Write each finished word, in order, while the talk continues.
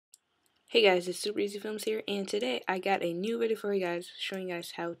Hey guys, it's Super Easy Films here, and today I got a new video for you guys showing you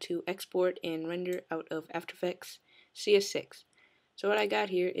guys how to export and render out of After Effects CS6. So what I got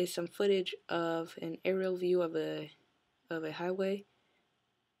here is some footage of an aerial view of a highway,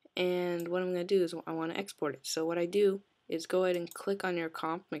 and what I'm going to do is I want to export it. So what I do is go ahead and click on your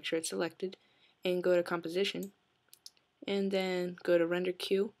comp, make sure it's selected, and go to Composition, and then go to Render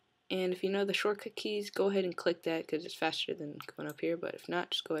Queue. And if you know the shortcut keys, go ahead and click that because it's faster than going up here, but if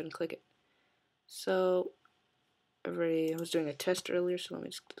not, just go ahead and click it. So I was doing a test earlier, so let me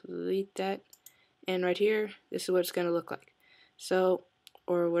just delete that. And right here, this is what it's going to look like. So,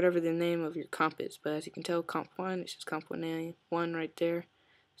 or whatever the name of your comp is, but as you can tell, comp 1, it's just comp 1 right there.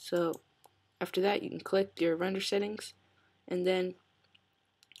 So after that, you can click your render settings, and then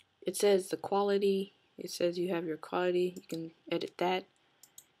it says the quality, it says you have your quality, you can edit that,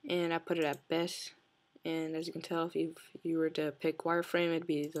 and I put it at best. And as you can tell, if you were to pick wireframe, it'd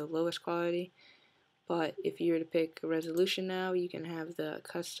be the lowest quality. But if you were to pick a resolution now, you can have the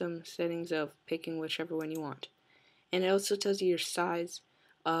custom settings of picking whichever one you want. And it also tells you your size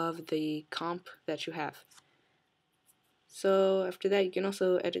of the comp that you have. So after that, you can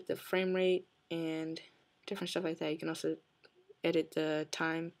also edit the frame rate and different stuff like that. You can also edit the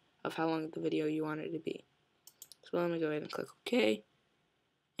time of how long the video you want it to be. So let me go ahead and click OK.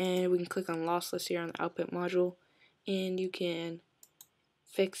 And we can click on lossless here on the output module, and you can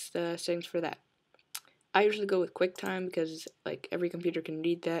fix the settings for that. I usually go with QuickTime because like every computer can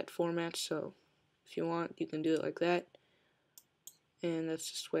read that format, so if you want you can do it like that, and that's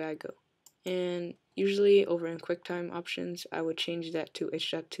just the way I go. And usually over in QuickTime options I would change that to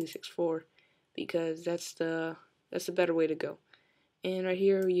H.264 because that's the better way to go. And right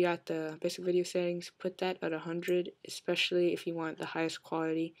here you got the basic video settings. Put that at 100, especially if you want the highest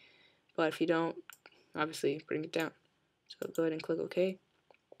quality, but if you don't, obviously bring it down. So go ahead and click OK.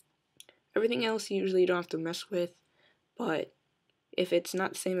 Everything else usually you don't have to mess with, but if it's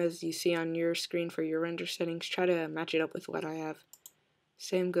not the same as you see on your screen for your render settings, try to match it up with what I have.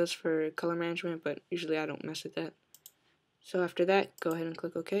 Same goes for color management, but usually I don't mess with that. So after that, go ahead and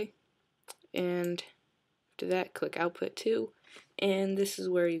click OK. And after that, click Output to, and this is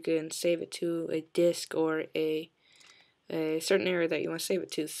where you can save it to a disk or a certain area that you want to save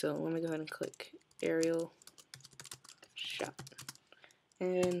it to. So let me go ahead and click Aerial Shot,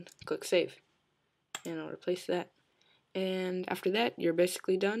 and click Save, and I'll replace that. And after that, you're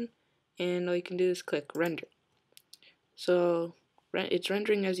basically done, and all you can do is click Render. So it's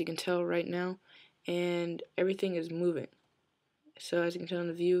rendering, as you can tell right now, and everything is moving. So as you can tell in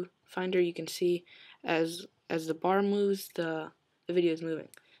the viewfinder, you can see as the bar moves, the video is moving.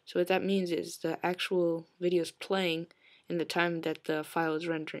 So what that means is the actual video is playing in the time that the file is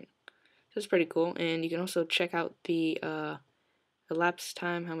rendering. So it's pretty cool, and you can also check out the elapsed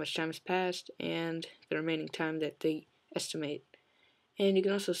time, how much time has passed, and the remaining time that they estimate. And you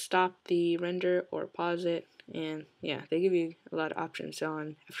can also stop the render or pause it, and yeah, they give you a lot of options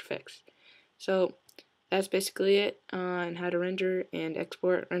on After Effects. So that's basically it on how to render and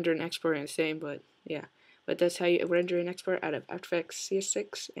export. Render and export are the same, but yeah. But that's how you render and export out of After Effects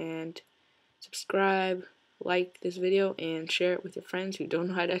CS6. And subscribe, like this video, and share it with your friends who don't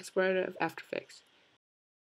know how to export out of After Effects.